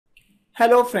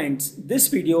Hello friends, this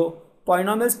video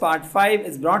Polynomials Part 5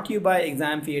 is brought to you by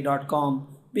examfear.com.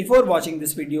 Before watching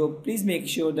this video, please make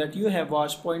sure that you have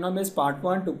watched Polynomials Part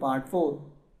 1 to Part 4.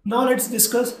 Now let's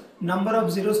discuss number of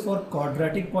zeros for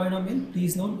quadratic polynomial.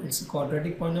 Please note it's a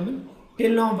quadratic polynomial.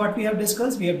 Till now what we have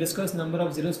discussed number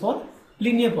of zeros for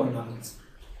linear polynomials.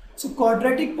 So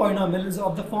quadratic polynomial is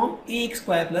of the form ax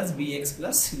square plus bx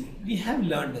plus c. We have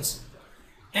learned this.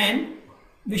 And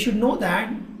we should know that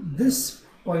this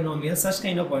polynomial, such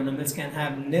kind of polynomials can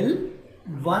have nil,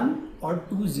 1 or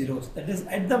 2 zeros. That is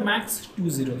at the max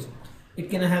 2 zeros. It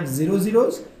can have 0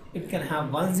 zeros, it can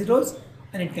have 1 zeros,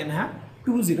 and it can have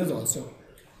 2 zeros also.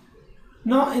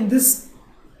 Now in this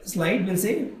slide we'll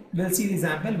see the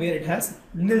example where it has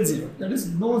nil zero, that is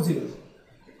no zeros.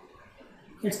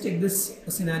 Let's take this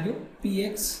scenario.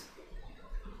 Px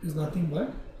is nothing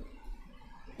but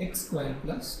x square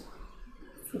plus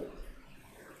 4.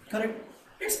 Correct?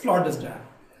 Let's plot this graph.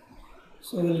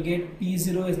 So we'll get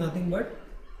P0 is nothing but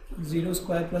 0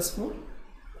 square plus 4,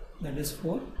 that is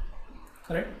 4.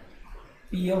 Correct?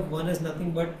 P of 1 is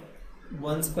nothing but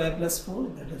 1 square plus 4,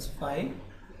 that is 5.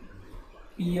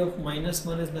 P of minus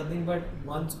 1 is nothing but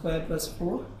 1 square plus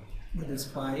 4, that is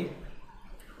 5.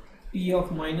 P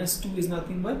of minus 2 is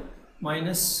nothing but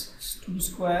minus 2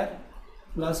 square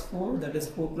plus 4, that is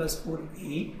 4 plus 4,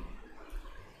 8.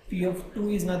 P of 2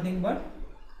 is nothing but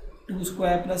 2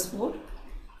 square plus 4,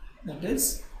 that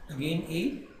is again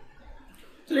 8.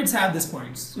 So let's have these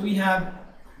points. So we have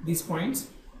these points.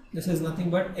 This is nothing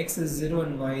but x is 0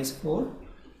 and y is 4.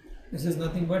 This is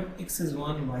nothing but x is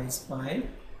 1, y is 5.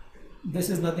 This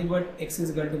is nothing but x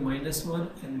is equal to minus 1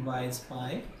 and y is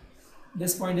 5.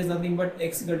 This point is nothing but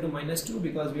x equal to minus 2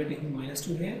 because we are taking minus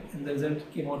 2 here, and the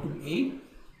result came out to 8.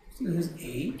 So this is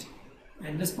 8,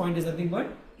 and this point is nothing but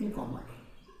 2 comma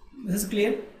 8. This is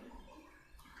clear?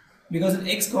 Because in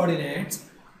x coordinates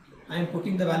I am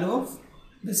putting the value of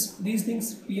these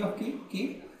things, p of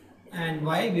k, and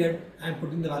y where I am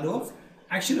putting the value of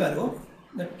actual value of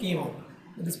that came out,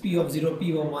 that is p of 0,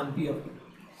 p of 1, p of 2.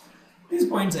 These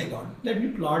points I got. Let me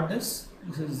plot this.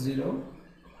 This is 0,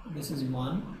 this is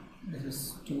 1, this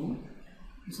is 2,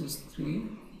 this is 3,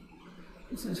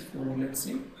 this is 4, let's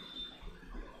say.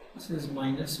 This is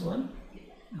minus 1,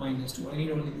 minus 2. I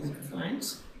need only these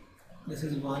points. This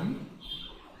is 1,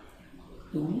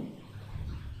 2,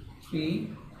 3,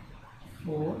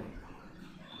 4,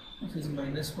 this is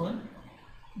minus 1,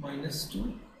 minus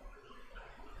 2,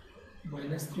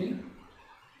 minus 3,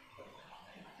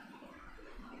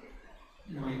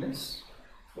 minus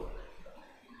 4.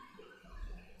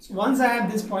 So once I have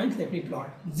this point, let me plot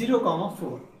 0 comma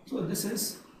 4. So this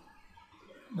is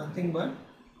nothing but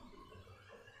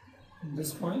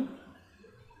this point.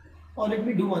 Or let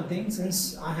me do one thing,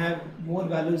 since I have more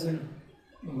values in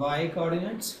y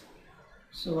coordinates.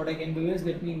 So what I can do is,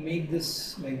 let me make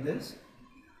this like this.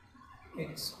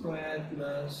 X square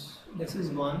plus, this is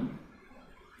 1,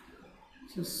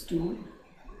 this is 2,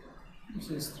 this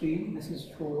is 3, this is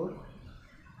 4,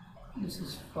 this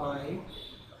is 5,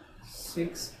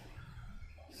 6,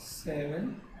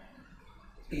 7,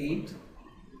 8,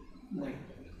 9.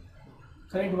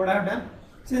 Correct? What I have done?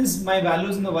 Since my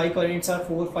values in the y coordinates are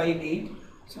 4, 5, 8,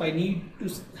 so I need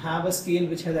to have a scale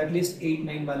which has at least 8,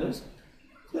 9 values.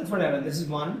 So that's what I have done. This is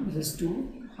 1, this is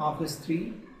 2, half is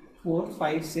 3, 4,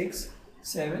 5, 6,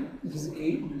 7, this is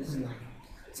 8, this is 9.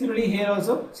 Similarly here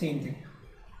also same thing.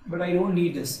 But I don't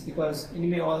need this because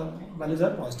anyway all values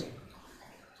are positive.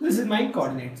 So this is my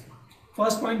coordinates.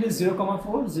 First point is 0 comma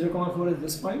 4. 0 comma 4 is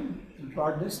this point. I'll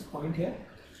plot this point here.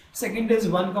 Second is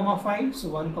 1 comma 5. So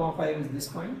 1 comma 5 is this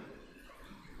point.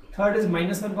 Third is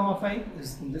minus 1 comma 5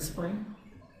 is this point.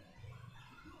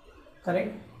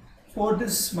 Correct? Fourth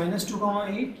is minus 2 comma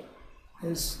 8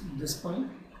 is this point.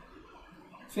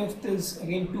 Fifth is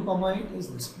again 2 comma 8 is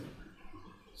this point.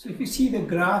 So if you see, the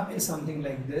graph is something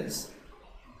like this.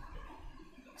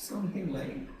 Something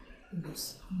like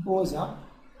this. Goes up,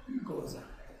 goes up.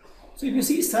 So if you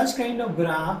see such kind of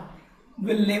graph,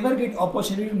 will never get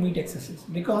opportunity to meet x-axis,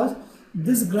 because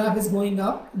this graph is going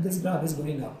up, this graph is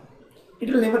going up. It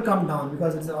will never come down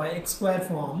because it's a x square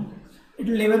form. It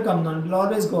will never come down. It will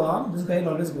always go up. This guy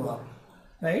will always go up,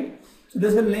 right? So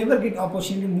this will never get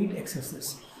opportunity to meet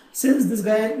x-axis. Since this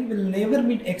guy will never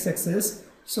meet x-axis,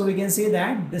 so we can say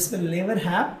that this will never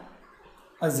have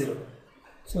a 0.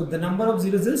 So the number of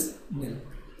zeros is nil.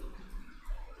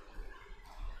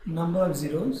 Number of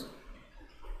zeros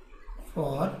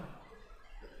for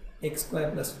x square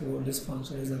plus 4, this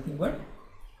function is nothing but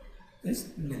is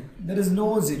nil. There is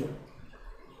no 0.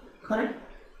 Correct?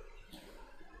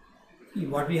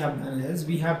 What we have done is,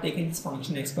 we have taken this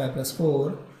function x square plus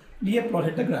 4, we have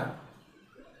plotted the graph.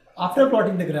 After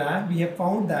plotting the graph, we have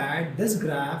found that this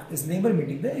graph is never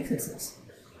meeting the x-axis.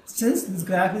 Since this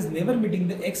graph is never meeting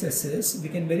the x-axis, we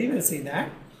can very well say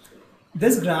that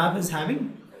this graph is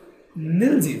having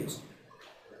nil zeros.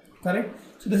 Correct?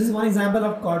 So this is one example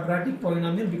of quadratic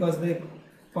polynomial, because the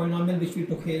polynomial which we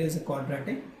took here is a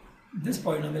quadratic. This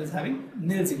polynomial is having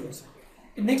nil zeros.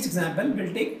 In next example,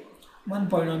 we'll take one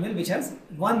polynomial which has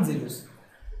 1 zeros.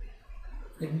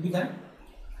 Let me do that.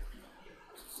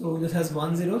 So this has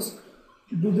 1 zeros.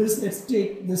 To do this, let's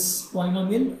take this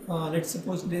polynomial. Let's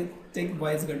suppose they take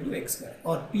y is equal to x square,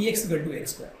 or px is equal to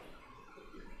x square.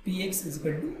 Px is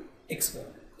equal to x square.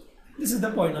 This is the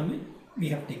polynomial we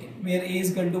have taken, where a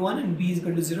is equal to 1 and b is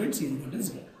equal to 0 and c is equal to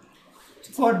 0.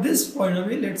 So for this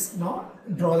polynomial, let's now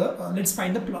draw the let's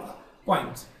find the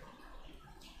points.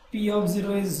 P of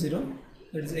 0 is 0,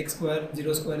 that is x square,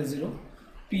 0 square is 0.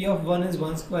 P of 1 is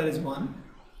 1 square is 1.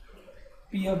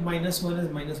 P of minus 1 is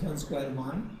minus 1 square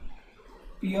 1.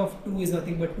 P of 2 is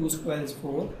nothing but 2 square is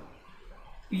 4.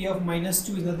 P of minus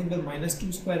 2 is nothing but minus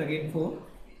 2 square, again 4.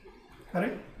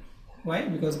 Correct? Why?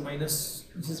 Because minus,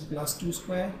 this is plus 2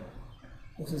 square,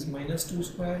 this is minus 2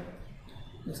 square,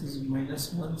 this is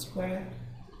minus 1 square,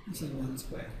 this is 1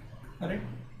 square. Correct?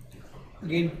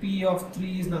 Again, P of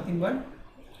 3 is nothing but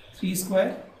 3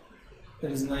 square,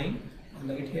 that is 9. I'll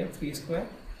write here 3 square.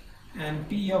 And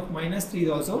P of minus 3 is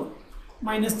also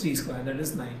minus 3 square, that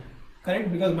is 9.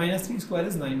 Correct? Because minus 3 square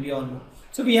is 9, we all know.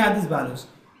 So we have these values.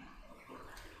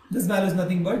 This value is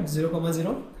nothing but 0,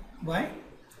 0. Why?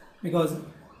 Because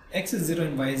x is 0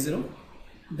 and y is 0.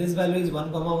 This value is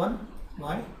 1, 1.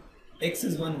 Why? X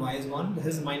is 1, y is 1. This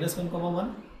is minus 1,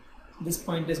 1. This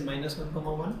point is minus 1,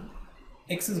 1.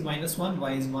 X is minus 1,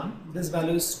 y is 1. This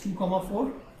value is 2,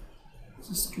 4. This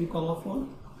is 2, 4.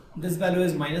 This value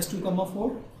is minus 2,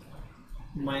 4.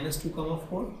 Minus 2,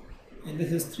 4. And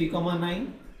this is 3,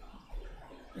 9.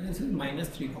 And this is minus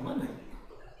 3, 9.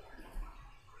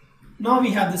 Now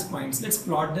we have these points. Let's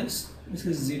plot this. This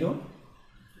is 0.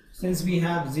 Since we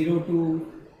have 0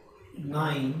 to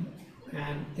 9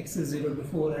 and x is 0 to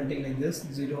 4, I'll take like this: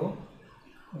 0,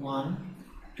 1,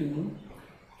 2,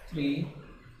 3,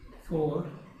 4,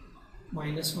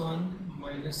 minus 1,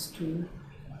 minus 2,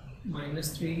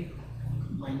 minus 3,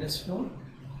 minus 4,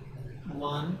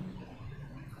 1,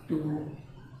 2,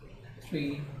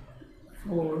 3,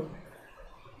 4,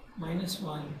 minus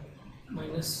 1,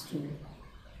 minus 2,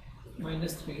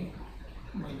 minus 3,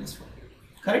 minus 4.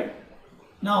 Correct?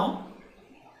 Now,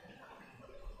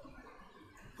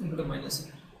 we'll put a minus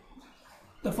here.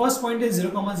 The first point is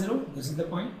 0, 0. This is the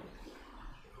point.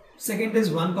 Second is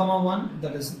 1, 1.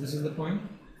 That is, this is the point.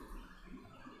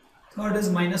 Third is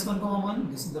minus 1,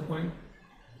 1. This is the point.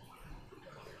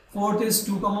 Fourth is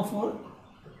 2, 4.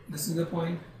 This is the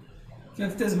point.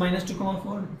 Fifth is minus 2,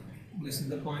 4. This is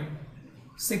the point.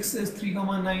 Sixth is 3,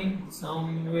 9.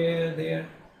 Somewhere there.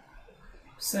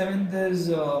 Seventh is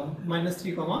minus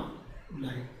 3,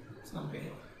 9. Somewhere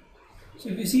here. So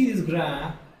if you see this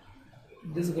graph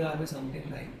is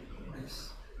something like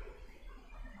this.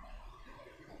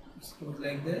 It goes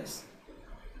like this.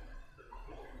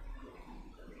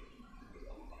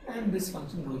 And this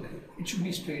function goes like it should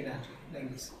be straight actually, like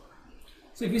this.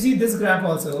 So if you see this graph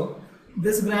also,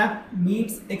 this graph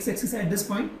meets x-axis at this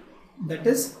point, that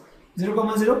is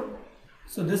 0, 0.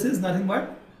 So this is nothing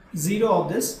but 0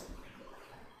 of this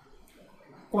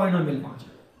polynomial function.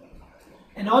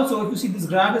 And also if you see this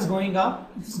graph is going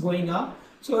up, this is going up,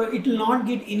 so it will not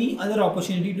get any other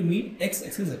opportunity to meet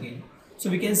x-axis again. So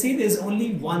we can say there is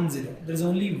only 1, 0. There is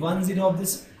only 1, 0 of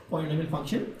this polynomial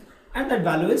function, and that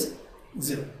value is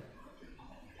 0.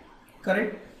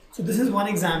 Correct? So this is one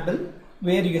example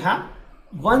where you have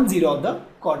 1, 0 of the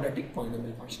quadratic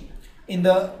polynomial function. In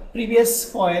the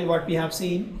previous foil, what we have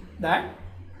seen that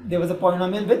there was a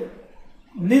polynomial with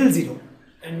nil 0,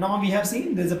 and now we have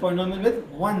seen there is a polynomial with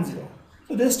 1, 0.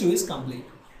 So this too is complete.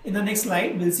 In the next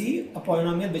slide, we'll see a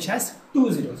polynomial which has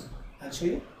 2 zeros. I'll show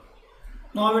you.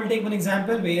 Now I will take one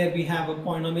example where we have a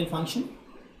polynomial function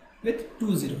with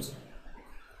 2 zeros.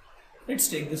 Let's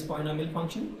take this polynomial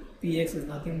function. Px is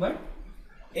nothing but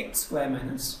x square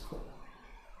minus 4.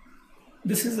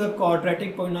 This is a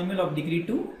quadratic polynomial of degree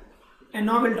 2, and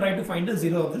now we'll try to find the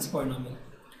 0 of this polynomial.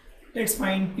 Let's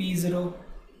find P0.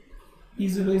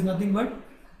 P0 is nothing but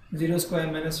 0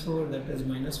 square minus 4, that is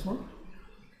minus 4.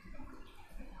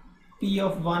 P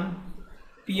of 1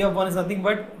 is nothing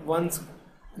but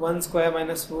 1 square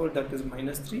minus 4, that is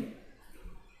minus 3.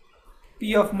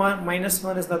 P of minus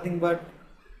 1 is nothing but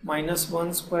minus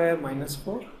 1 square minus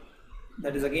 4,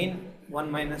 that is again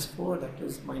 1 minus 4, that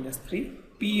is minus 3.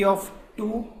 P of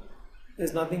 2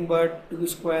 is nothing but 2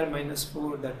 square minus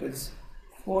 4, that is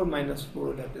 4 minus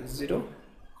 4, that is 0.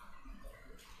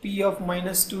 P of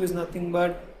minus 2 is nothing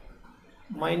but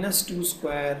minus 2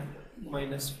 square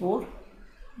minus 4,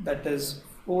 that is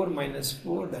 4 minus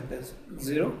 4, that is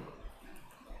 0.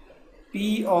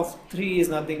 P of 3 is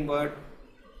nothing but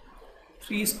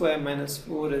 3 square minus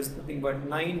 4 is nothing but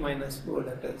 9 minus 4,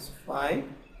 that is 5.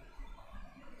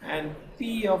 And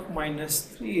P of minus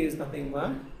 3 is nothing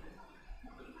but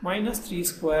minus 3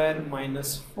 square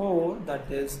minus 4,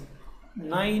 that is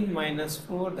 9 minus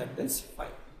 4, that is 5.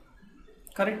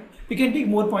 Correct? We can take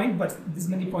more points, but this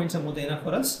many points are more than enough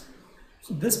for us.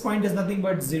 So this point is nothing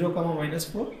but 0 comma minus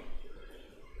 4,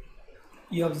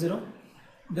 P of 0.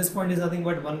 This point is nothing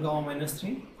but 1 comma minus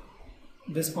 3.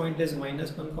 This point is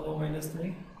minus 1 comma minus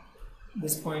 3.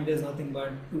 This point is nothing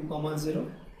but 2 comma 0.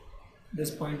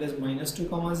 This point is minus 2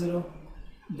 comma 0.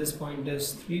 This point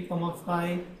is 3 comma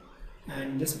 5.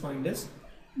 And this point is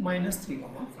minus 3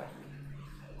 comma 5.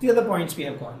 The other points we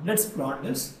have got. Let's plot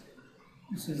this.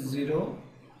 This is 0,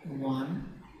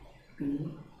 1,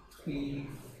 2, 3,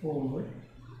 4,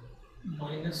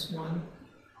 minus 1,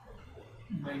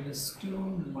 minus 2,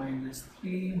 minus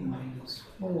 3, minus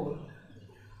 4.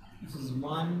 This is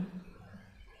 1,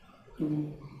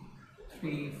 2,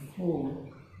 3, 4,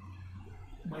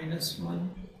 minus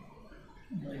 1,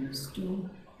 minus 2,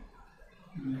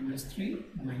 minus 3,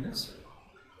 minus 4.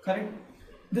 Correct?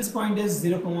 This point is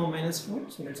 0 comma minus 4.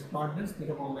 So let's plot this.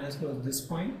 0 comma minus 4 is this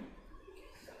point.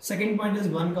 Second point is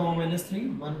 1 comma minus 3.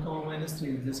 1 comma minus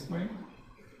 3 is this point.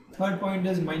 Third point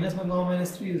is minus 1 comma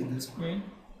minus 3 is this point.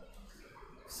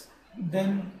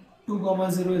 Then 2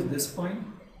 comma 0 is this point.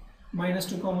 Minus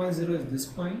 2 comma 0 is this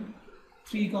point.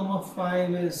 3 comma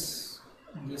 5 is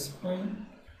this point.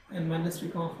 And minus 3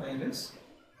 comma 5 is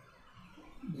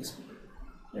this point.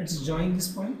 Let's join these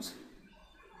points.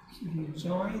 So if you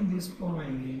join these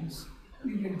points,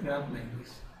 we get graph like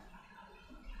this.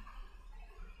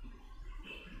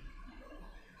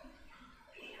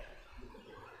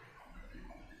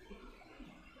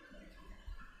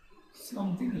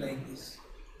 Something like this,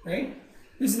 right?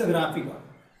 This is the graph we got.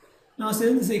 Now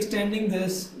since extending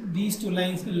this, these two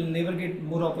lines will never get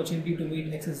more opportunity to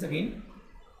meet axis again.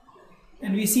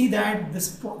 And we see that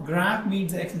this graph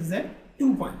meets the axis at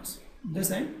 2 points,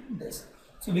 this and this.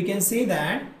 So we can say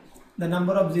that the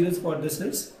number of zeros for this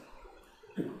is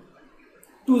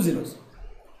 2 zeros.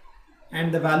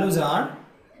 And the values are,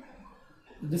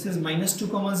 this is minus 2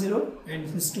 comma 0 and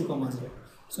this is 2 comma 0.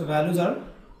 So values are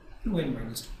 2 and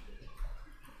minus 2.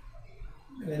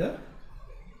 Where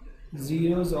the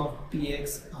zeros of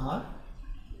px are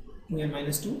 2 and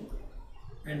minus 2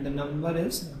 and the number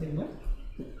is nothing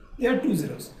but, there are 2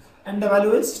 zeros and the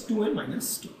value is 2 and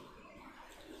minus 2.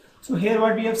 So here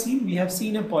what we have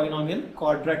seen a polynomial,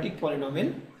 quadratic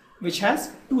polynomial, which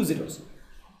has 2 zeros.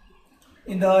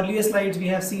 In the earlier slides we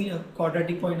have seen a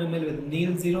quadratic polynomial with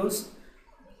nil zeros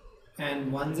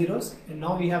and 1 zeros, and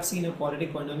now we have seen a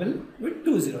quadratic polynomial with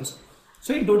 2 zeros.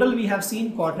 So in total we have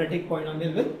seen quadratic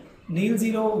polynomial with nil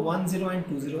 0, 1 0 and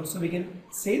 2 0. So we can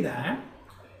say that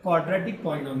quadratic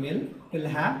polynomial will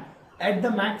have at the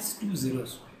max 2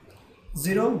 zeros,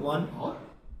 0, 1 or.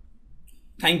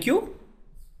 Thank you.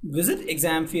 Visit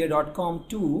examfear.com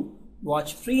to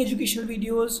watch free educational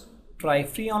videos, try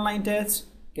free online tests,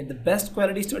 get the best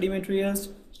quality study materials,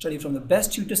 study from the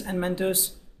best tutors and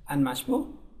mentors, and much more.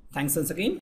 Thanks once again.